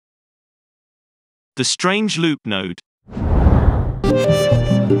The strange loop node.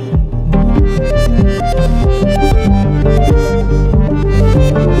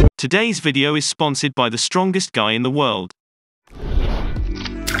 Today's video is sponsored by the strongest guy in the world.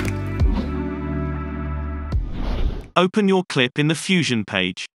 Open your clip in the Fusion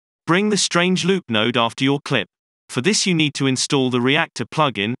page. Bring the strange loop node after your clip. For this you need to install the Reactor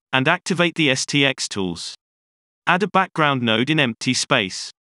plugin, and activate the STX tools. Add a background node in empty space.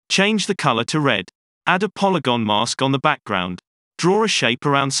 Change the color to red. Add a polygon mask on the background. Draw a shape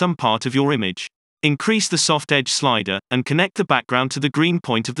around some part of your image. Increase the soft edge slider, and connect the background to the green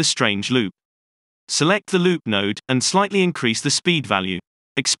point of the strange loop. Select the loop node, and slightly increase the speed value.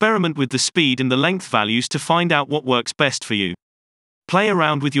 Experiment with the speed and the length values to find out what works best for you. Play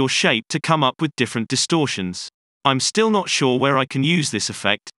around with your shape to come up with different distortions. I'm still not sure where I can use this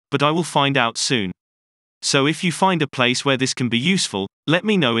effect, but I will find out soon. So if you find a place where this can be useful, let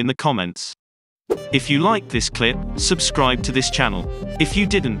me know in the comments. If you liked this clip, subscribe to this channel. If you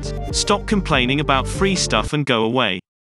didn't, stop complaining about free stuff and go away.